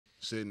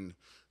sitting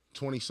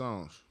 20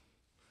 songs.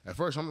 At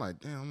first, I'm like,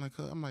 damn,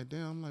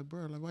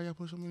 bro, like, why y'all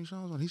put so many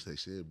songs on? He said,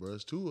 shit, bro,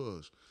 it's 2 of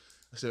us.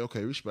 I said,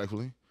 okay,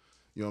 respectfully.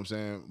 You know what I'm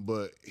saying?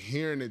 But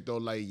hearing it, though,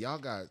 like, y'all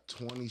got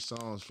 20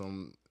 songs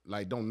from,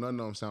 like, don't none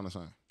of them sound the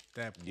same.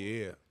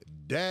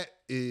 That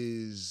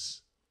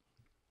is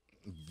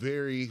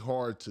very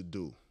hard to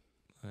do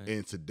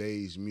in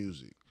today's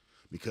music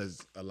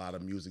because a lot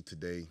of music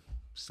today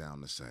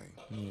sound the same.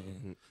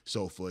 Mm-hmm.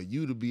 So for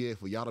y'all to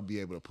be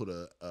able to put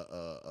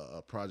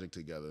a project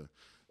together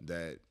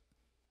that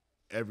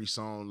every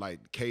song,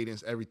 like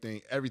cadence,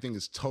 everything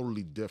is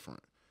totally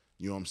different.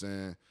 You know what I'm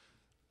saying?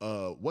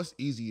 What's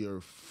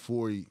easier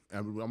for you?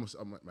 Matter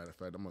of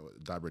fact, I'm gonna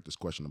direct this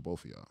question to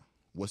both of y'all.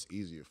 What's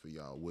easier for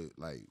y'all with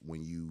like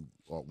when you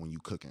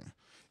cooking?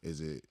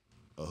 Is it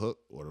a hook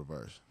or the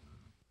verse?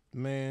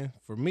 Man,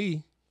 for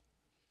me,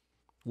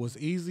 what's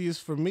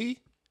easiest for me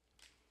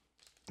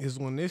is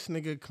when this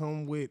nigga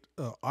come with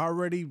a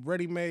already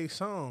ready-made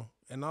song,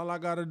 and all I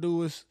gotta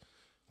do is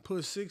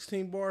put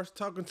 16 bars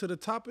talking to the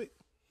topic.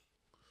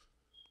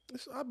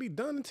 I'll be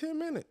done in 10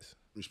 minutes.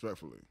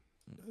 Respectfully.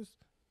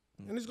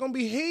 And it's gonna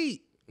be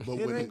heat. But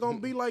it ain't gonna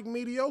be like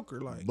mediocre.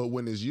 Like, but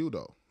when it's you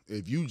though,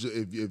 if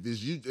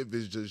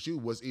it's just you,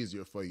 what's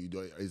easier for you?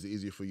 Is it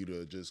easier for you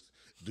to just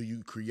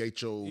you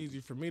create your? Easy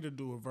for me to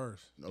do a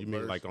verse. You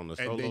mean like on the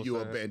solo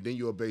and then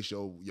you'll base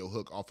your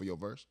hook off of your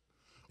verse?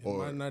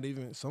 Might not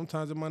even.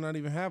 Sometimes it might not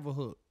even have a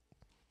hook.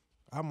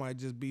 I might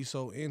just be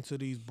so into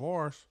these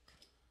bars.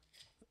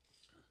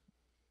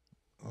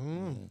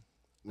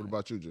 What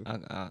about you, Jim?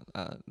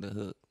 The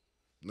hook.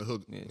 The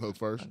hook, yeah, hook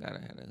first. I gotta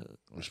have the hook.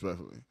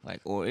 Respectfully.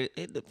 Like, or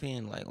it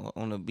depends, like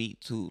on the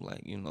beat too.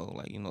 Like you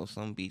know,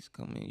 some beats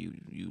come in,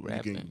 you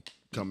rapping, you can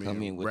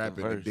come in with rapping,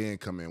 the verse, and then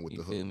come in with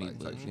the hook. Feel me? Like,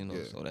 But you know,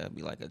 yeah. so that'd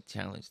be like a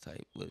challenge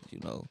type. But you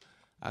know,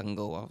 I can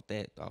go off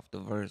the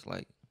verse,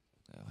 like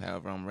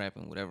however I'm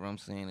rapping, whatever I'm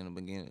saying in the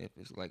beginning. If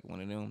it's like one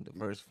of them, the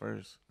verse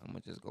first, I'm gonna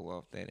just go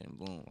off that and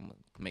boom, I'm gonna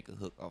make a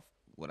hook off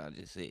what I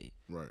just said.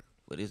 Right.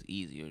 But it's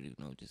easier, you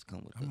know, just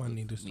come with. I might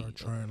need to start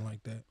trying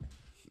like that.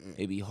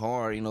 It be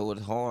hard, you know.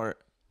 It's hard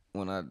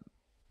when I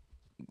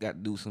got to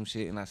do some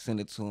shit and I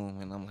send it to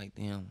him and I'm like,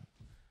 damn,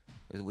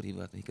 what he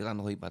about to? Because I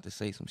know he about to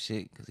say some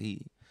shit because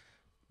he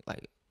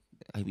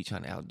be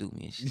trying to outdo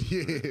me and shit.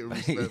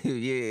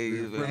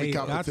 Yeah, friendly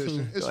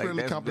competition. It's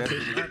friendly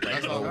competition.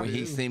 That's all. When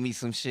he send me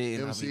some shit,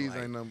 and MCs I be like,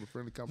 ain't nothing but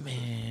friendly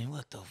competition. Man,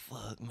 what the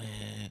fuck,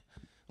 man?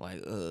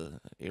 Like,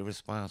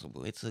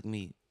 irresponsible. It took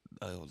me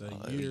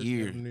a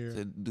year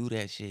to do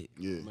that shit.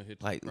 Yeah,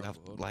 like,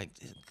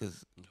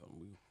 cause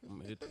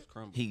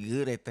he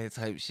good at that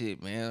type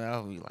shit, man.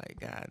 I'll be like,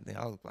 God damn.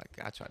 I was like,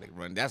 I tried to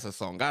run. That's a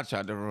song I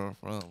tried to run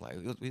from. Like,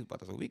 we was about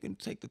to say we can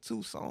take the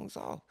 2 songs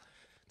off.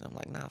 And I'm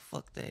like, nah,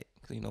 fuck that.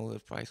 Cause you know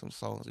there's probably some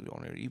songs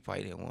on there you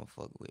probably didn't want to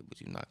fuck with, but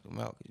you knocked them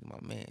out because you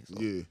my man. So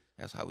yeah,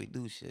 that's how we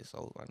do shit.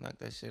 So I knocked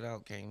that shit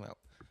out, came out.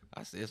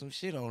 I said some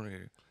shit on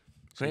there,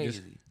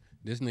 crazy.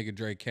 This nigga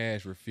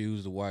RealDreCash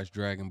refused to watch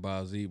Dragon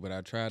Ball Z, but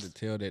I tried to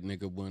tell that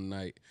nigga one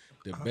night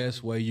the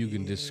best way you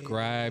can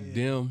describe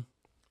them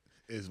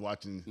is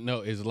watching.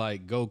 No, it's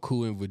like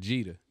Goku and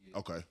Vegeta.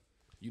 Okay.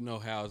 You know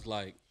how it's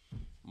like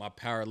my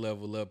power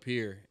level up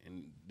here,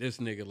 and this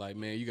nigga like,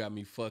 man, you got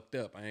me fucked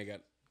up. I ain't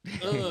got.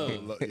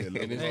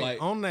 And it's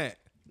like on that.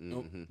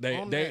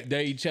 Mm-hmm.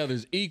 They each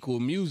other's equal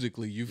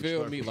musically. You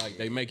feel me? Like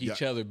they make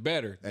each other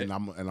better. And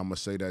I'm gonna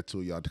say that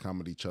too. Y'all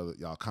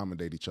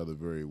accommodate each other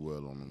very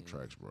well on them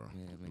tracks, bro.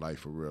 Like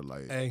for real,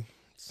 like. Hey,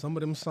 some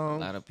of them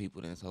songs. A lot of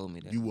people done told me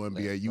that you wouldn't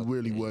be. You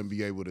really wouldn't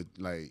be able to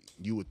like.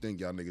 You would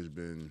think y'all niggas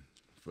been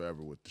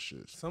forever with the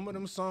shit. Some of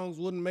them songs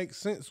wouldn't make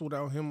sense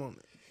without him on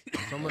it.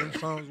 Some of them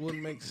songs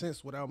wouldn't make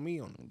sense without me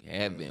on it. We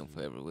have been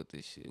forever with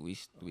this shit. We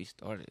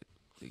started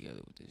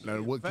together with this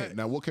shit.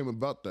 What came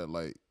about that?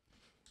 Like,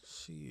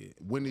 shit.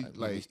 When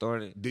he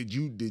started? Did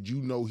you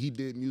know he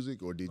did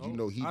music, or did you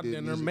know he did music?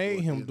 I never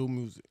made him do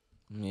music.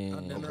 Yeah. I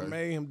never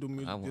made him do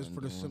music just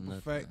for the simple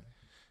fact.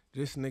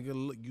 This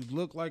nigga, you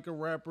look like a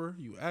rapper,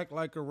 you act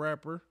like a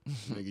rapper.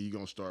 Nigga, you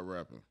gonna start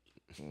rapping.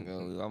 I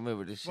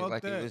remember this shit Fuck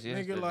like that. it was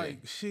yesterday. Nigga,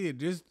 like, shit,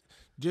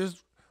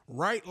 just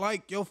write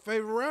like your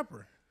favorite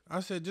rapper. I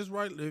said, just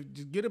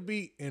just get a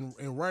beat and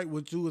write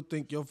what you would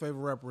think your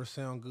favorite rapper would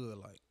sound good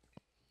like.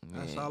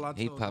 That's all I told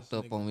He popped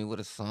up nigga. on me with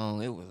a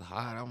song. It was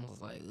hot. I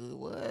was like,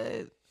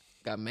 what?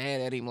 Got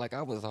mad at him like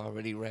I was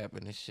already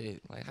rapping and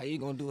shit. Like, how you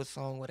gonna do a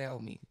song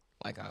without me?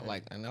 And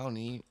I don't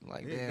even,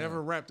 like, He damn.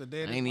 never rapped a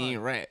day. I ain't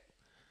even rap.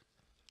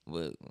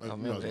 But I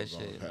remember that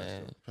shit,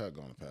 man. Pat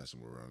gonna pass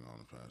him around,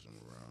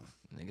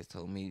 Niggas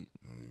told me,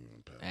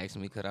 asked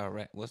me, could I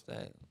rap? What's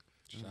that?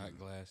 Shot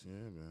glass. Yeah,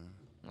 man.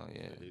 Oh,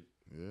 yeah.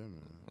 Yeah,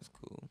 man. That's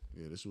cool.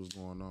 Yeah, this was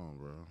going on,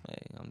 bro.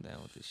 Hey, I'm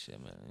down with this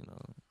shit, man. You know,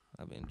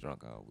 I've been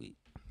drunk all week.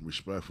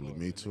 Respectfully,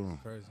 me too.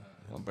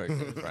 My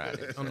birthday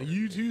Friday. On the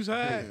YouTube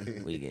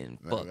side, we getting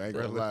fucked. I ain't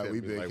gonna lie, we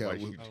been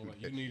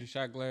You need a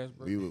shot glass,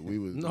 bro? We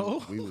was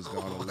No. we was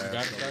gone the You got a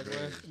last. shot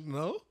glass?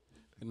 no.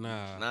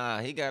 Nah,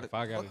 he got it. If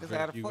I got Fuck a is how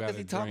drink, the you fuck got is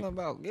he a talking drink.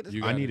 about? Get his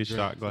You I got need a drink,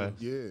 shot too. glass.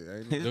 Yeah,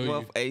 ain't his Do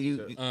motherf- Hey,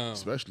 you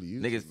especially you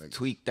niggas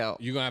tweaked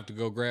out. You gonna have to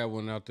go grab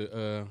one out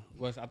the.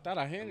 I thought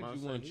I handed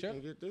you one,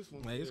 Chuck. Get this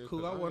one. Hey, it's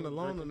cool. I wasn't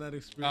alone in that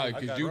experience.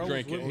 Cause you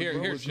drink it.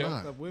 Here, was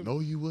Chuck. not. No,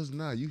 you was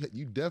not. You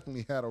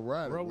definitely had a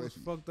rider Bro was with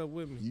you. fucked up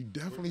with me. You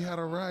definitely had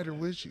a rider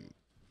with you.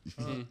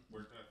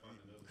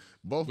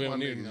 Both We my don't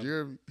need niggas.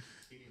 another.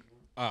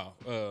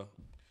 You're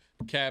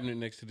Cabinet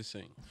next to the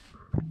sink.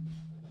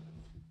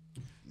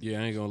 Yeah,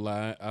 I ain't gonna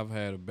lie. I've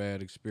had a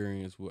bad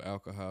experience with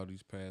alcohol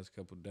these past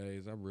couple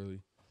days.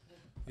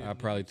 I'll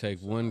probably take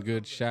one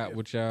good shot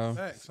with y'all.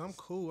 Facts, I'm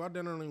cool. I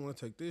didn't even want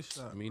to take this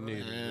shot. Me bro.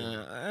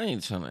 neither. I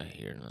ain't trying to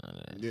hear none of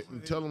that. yeah,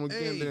 tell them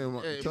again.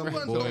 Then tell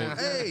them. boy.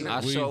 Hey, We-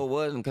 I sure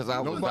wasn't because I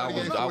was Nobody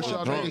ain't forced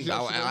y'all drunk. niggas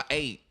I yesterday.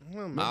 ate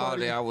all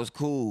day. I was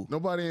cool.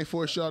 Nobody ain't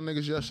forced y'all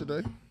niggas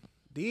yesterday.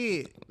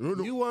 did.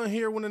 You wasn't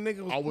here when the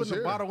nigga was I was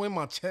putting the here. bottle in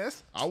my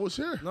chest? I was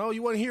here. No,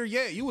 you wasn't here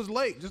yet. You was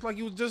late, just like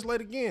you was just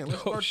late again.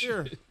 Let's start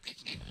there.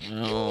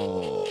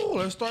 No. Ooh,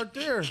 let's start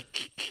there.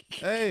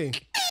 Hey,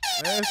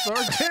 let's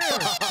start there.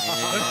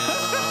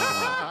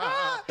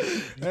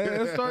 Hey,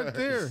 let's start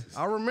there.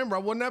 I remember I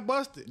wasn't that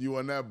busted. You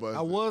on that bus?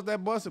 I was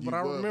that busted, but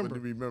I was, remember. But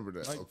you remember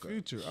that? Like okay.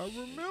 Future, I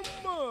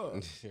remember.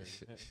 Here,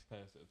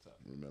 pass that top.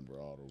 Remember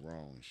all the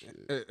wrong shit.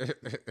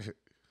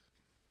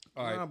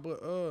 All right. Nah, but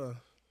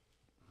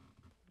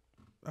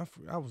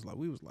I was like,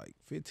 we was like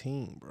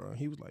 15, bro.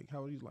 He was like, how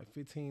old? He was like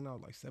 15. I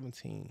was like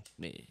 17.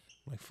 Yeah.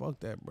 Like, fuck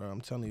that, bro.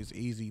 I'm telling you, it's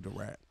easy to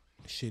rap.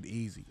 Shit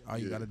easy. All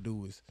you Yeah. gotta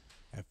do is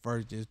at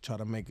first just try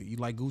to make it. You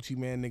like Gucci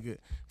Man, nigga?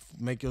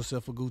 Make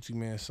yourself a Gucci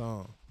Man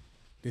song.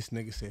 This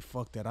nigga said,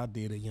 fuck that. I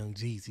did a Young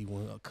Jeezy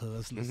one,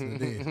 cuz. Listen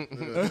to this.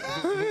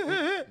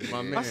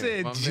 My man, I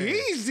said, my man.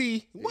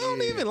 Jeezy? We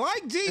don't even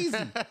like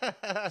Jeezy.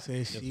 I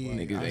said, shit,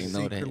 Niggas I ain't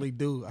know that. secretly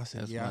do. I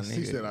said, That's yeah, I my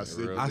He nigga. said I Real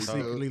secretly. I talk.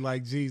 secretly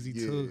like Jeezy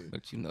Yeah. too.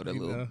 But you know that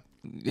You little. know.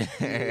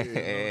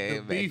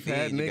 The Beef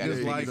had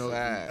niggas like,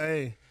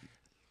 hey,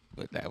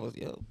 But that was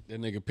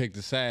That nigga picked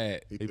a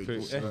side. He picked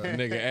picked a a The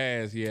nigga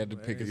ass, he had to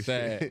pick a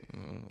side.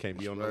 Can't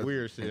be on the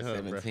weird shit,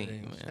 huh, bro?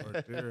 17, man.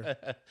 start there.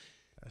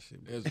 That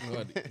shit, That's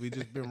funny. we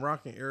just been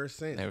rocking ever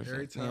since. Ever Every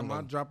since. time Yeah, I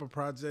man. drop a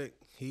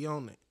project, he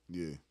on it.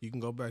 Yeah. You can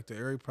go back to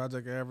every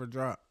project I ever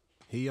dropped.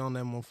 He on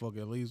that motherfucker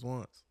at least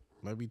once,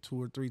 maybe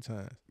 2 or 3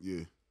 times.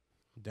 Yeah.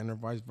 Then or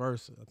vice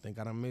versa. I think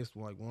I done missed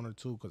like 1 or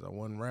 2 because I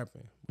wasn't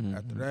rapping. Mm-hmm.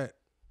 After that,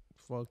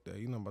 fuck that.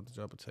 You not about to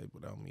drop a tape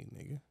without me,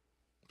 nigga.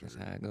 That's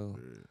how I go.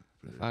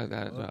 If I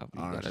gotta drop,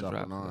 you Iron gotta drop.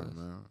 sharpen iron, cuz.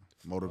 man.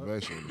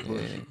 Motivation.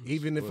 Yeah.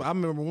 Even if I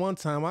remember one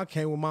time I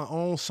came with my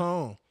own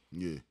song.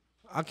 Yeah.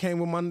 I came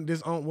with my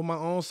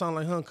own song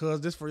like,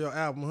 cuz this for your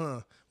album,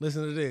 huh?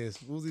 Listen to this.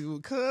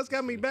 Cuz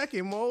got me back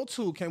in mode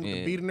too. Came with the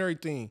Yeah. beat and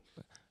everything.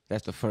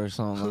 That's the first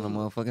song on the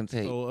motherfucking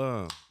tape.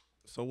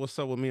 So what's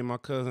up with me and my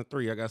cousin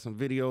 3? I got some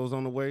videos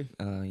on the way,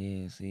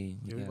 Yeah, see.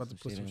 Yeah, we about to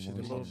put some shit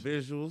in motion. little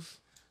visuals.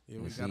 Yeah,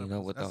 we See, got you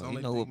know what that's the, only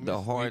you know what thing the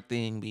missing. hard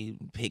thing be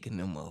picking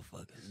them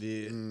motherfuckers.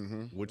 Yeah.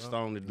 Which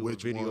song to do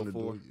Which a video one to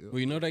for? do? Yeah. Well,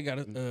 you know they got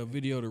a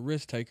video to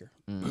Risk Taker.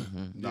 Nah,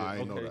 I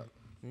ain't know okay. that.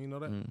 You know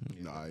that?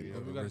 Nah, I ain't Yeah, know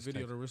we that. got a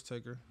video to Risk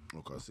Taker.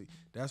 Okay. See,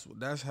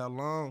 that's how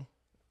long.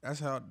 That's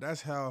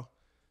how.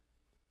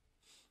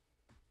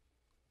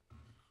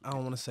 I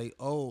don't want to say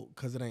old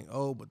because it ain't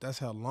old, but that's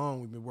how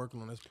long we've been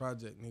working on this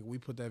project, nigga. We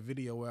put that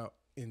video out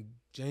in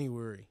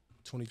January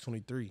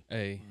 2023.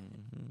 Hey,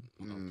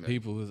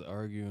 people was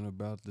arguing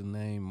about the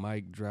name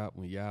Mic Drop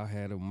when y'all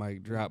had a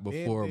mic drop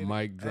before Ben,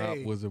 Mic Drop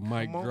hey, was a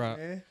mic come on, drop.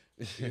 man.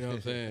 You know what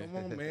I'm saying?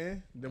 Come on,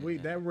 man.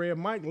 That red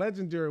mic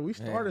legendary. We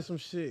started some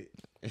shit.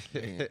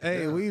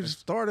 Hey, we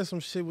started some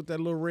shit with that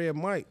little red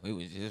mic. We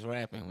was just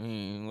rapping. We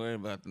ain't worried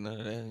about none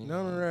of that. You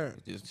None of know?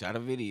 that. Just shot a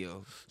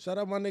video. Shout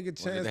out my nigga Wanted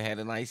Chance. to had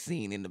a nice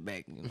scene in the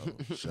back, you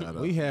know. Shout out.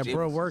 We had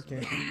bro Gypsies.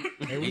 working.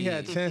 Hey, we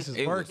had chances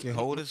It was working.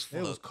 cold as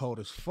It was fuck. cold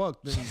as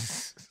fuck. Then.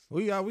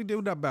 we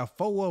did about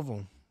 4 of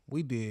them.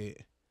 We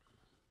did.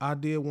 I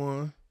did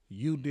one.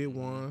 You did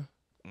one.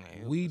 Man,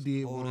 it We was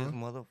did cold as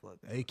one.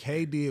 motherfucker.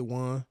 AK did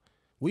one.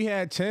 We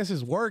had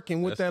chances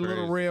working with That's that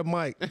little crazy. red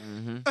mic. That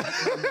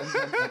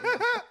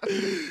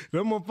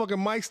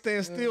motherfucking mic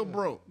stand still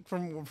broke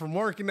from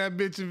working that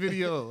bitch in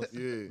videos.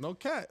 Yeah. No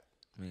cat.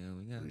 Yeah,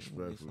 we got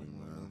Respectfully,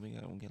 man. We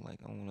gotta get like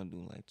I want to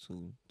do like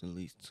 2, at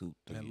least 2,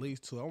 3. At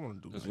least 2. I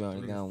want to do. Cause Like we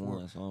already 3 got or 4.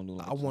 one, so I don't do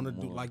like I want to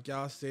 2 do more. like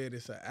y'all said.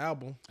 It's an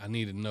album. I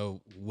need to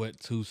know what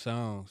 2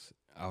 songs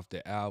off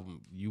the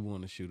album you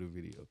want to shoot a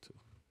video to.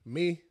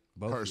 Me.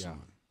 Both Personally. of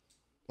y'all.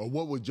 Or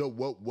what would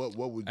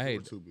would Hey,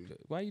 your 2 be?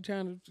 why you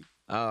trying to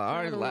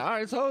I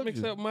already told mix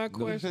you. up my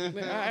question?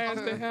 I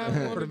asked it how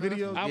I For the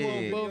video. I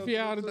want Yeah. both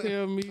y'all to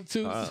tell me 2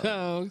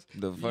 songs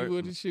The you first,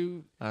 would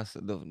shoot. I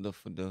said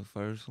the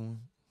first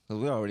one. Cause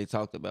we already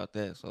talked about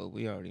that, so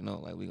we already know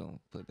like we gonna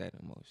put that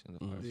in motion.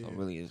 The first, so Yeah.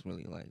 really, it's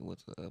really like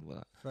what's up.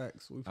 But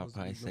Facts. We I'll supposed to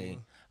probably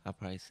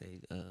be say,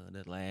 doing-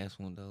 that last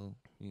one though.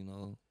 You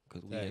know,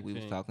 cause Tag we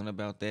was team. talking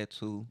about that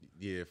too.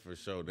 Yeah, for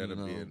sure. You That'll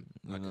know, be. I you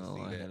can know,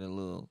 see I that had a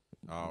little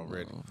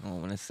already. I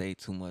don't want to say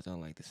too much. I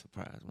don't like to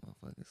surprise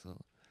motherfuckers. So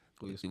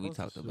We we supposed to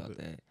talked shoot about it.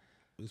 that.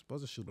 We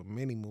supposed to shoot a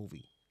mini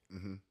movie.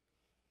 Mm-hmm.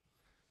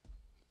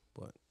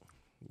 But,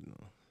 you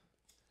know.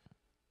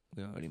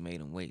 We already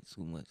made him wait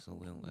too much, so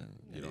we don't.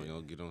 You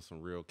don't get on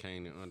some real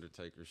Kane and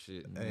Undertaker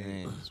shit. Hey,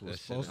 Man, we're that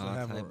supposed shit to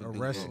have type a of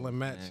wrestling video,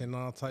 match man. and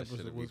all type That of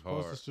shit'll shit. be We're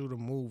supposed hard. to shoot a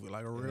movie,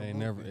 like a real It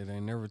movie.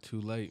 ain't never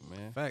too late,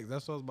 man. Facts.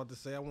 That's what I was about to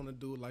say. I want to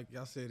do, like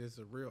y'all said, it's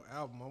a real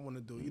album. I want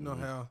to do, you know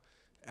how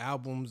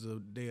albums,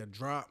 they'll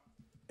drop,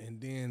 and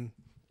then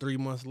 3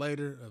 months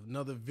later,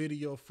 another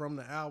video from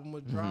the album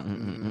would drop.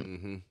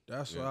 Mm-hmm.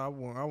 That's what I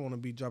want. I want to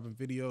be dropping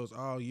videos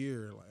all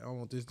year. Like I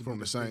want this to From be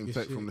the same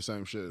biggest shit. from the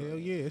same shit. Hell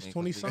yeah, it's Man,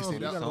 20 'cause we songs.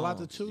 got We got a lot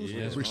to songs. choose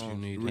Yeah, from. that's what you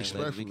need. We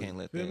Respectfully. can't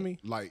let Feel that. me?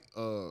 Like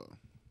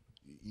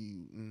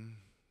you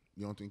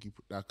don't think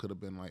that could have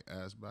been like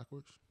ass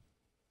backwards?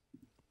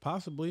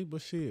 Possibly,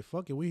 but shit,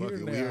 fuck it. We Fuck here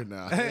it, now. we here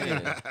now.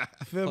 Yeah.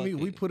 Feel me?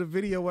 Fuck We it. put a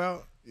video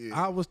out. Yeah.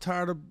 I was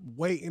tired of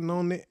waiting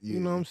on it. You Yeah.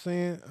 know what I'm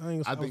saying?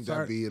 I think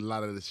that'd be a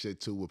lot of the shit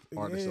too with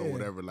artists or Yeah,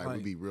 whatever. Like we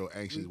like, be real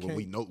anxious we when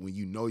we can't-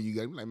 know you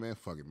got. Be like, man,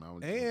 fuck it, man.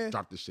 I'm And-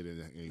 drop this shit in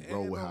and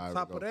roll And with how on it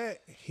top go. of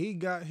that, he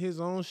got his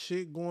own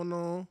shit going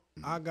on.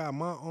 I got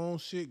my own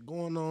shit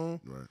going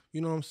on. Right. You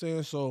know what I'm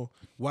saying? So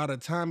while the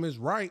time is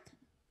right,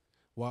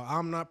 while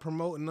I'm not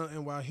promoting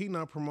nothing, while he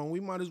not promoting, we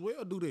might as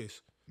well do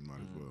this.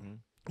 Might as well.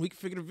 We can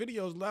figure the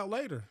videos out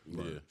later.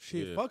 Yeah,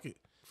 Shit, yeah. fuck it.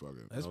 Fuck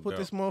it. Let's No put doubt.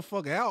 this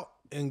motherfucker out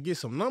and get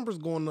some numbers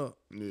going up.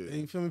 Yeah.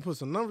 And you feel me? Put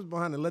some numbers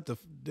behind it. Let the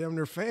damn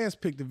near fans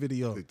pick the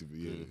video. Pick the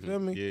video. Feel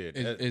me? Yeah.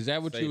 Is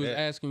that what say you was that.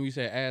 asking? You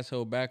said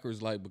asshole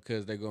backwards, like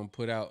because they're gonna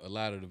put out a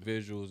lot of the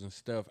visuals and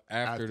stuff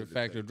after the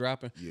fact of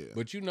dropping. Yeah.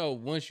 But you know,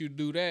 once you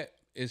do that,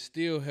 it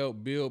still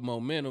help build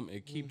momentum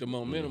and keep the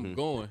momentum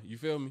going. You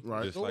feel me?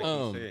 Right. Just like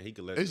you said, he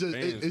could let It's the just-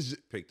 fans it's-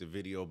 pick the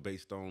video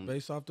based on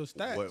Based off the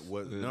stats.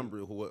 what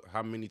number,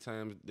 how many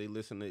times they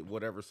listen to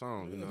whatever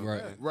song. You know,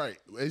 Right. Right.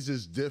 It's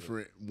just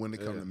different when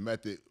it comes to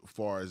method.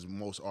 Far as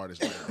most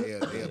artists, like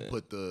they'll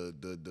put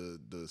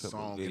the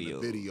song in the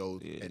video,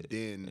 Yeah. and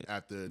then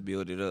after,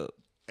 Build it up.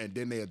 and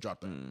then they'll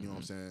drop that. You know what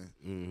I'm saying?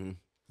 Mm-hmm.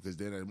 Because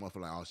then that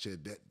motherfucker like, oh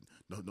shit, that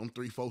them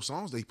 3-4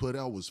 songs they put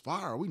out was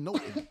fire. We know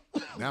it.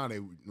 Now they,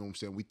 you know what I'm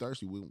saying? We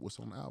thirsty. What's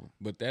on the album?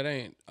 But that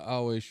ain't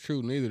always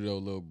true neither though,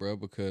 little bro,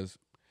 because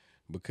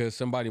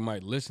somebody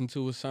might listen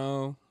to a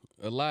song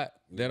a lot,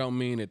 that don't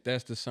mean that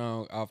that's the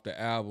song off the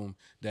album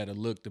that'll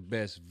look the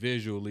best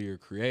visually or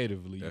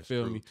creatively. You That's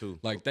feel true, me? too.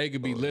 Like they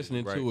could be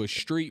listening to a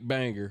street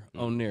banger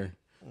on there.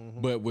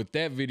 But with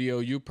that video,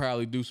 you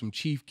probably do some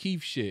Chief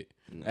Keef shit.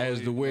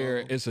 As to where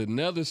it's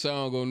another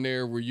song on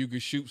there where you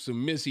could shoot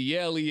some Missy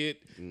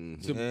Elliott,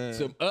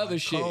 some other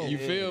shit. You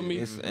feel me?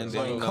 And So-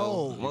 then,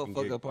 Cold.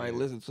 motherfucker probably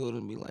listen to it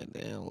and be like,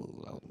 damn,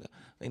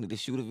 they need to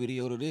shoot a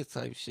video to this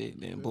type shit.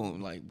 Then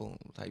boom,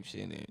 type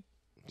shit. And then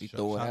you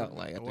throw it shout out it-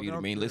 like throw after it you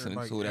out been there, listening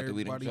like to it, after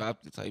we done everybody-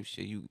 dropped the type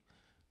shit.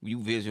 You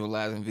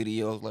visualizing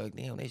videos like,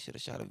 damn, they should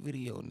have shot a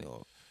video and then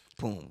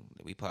boom,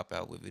 we pop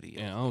out with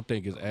video. And I don't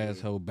think it's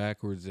asshole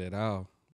backwards at all.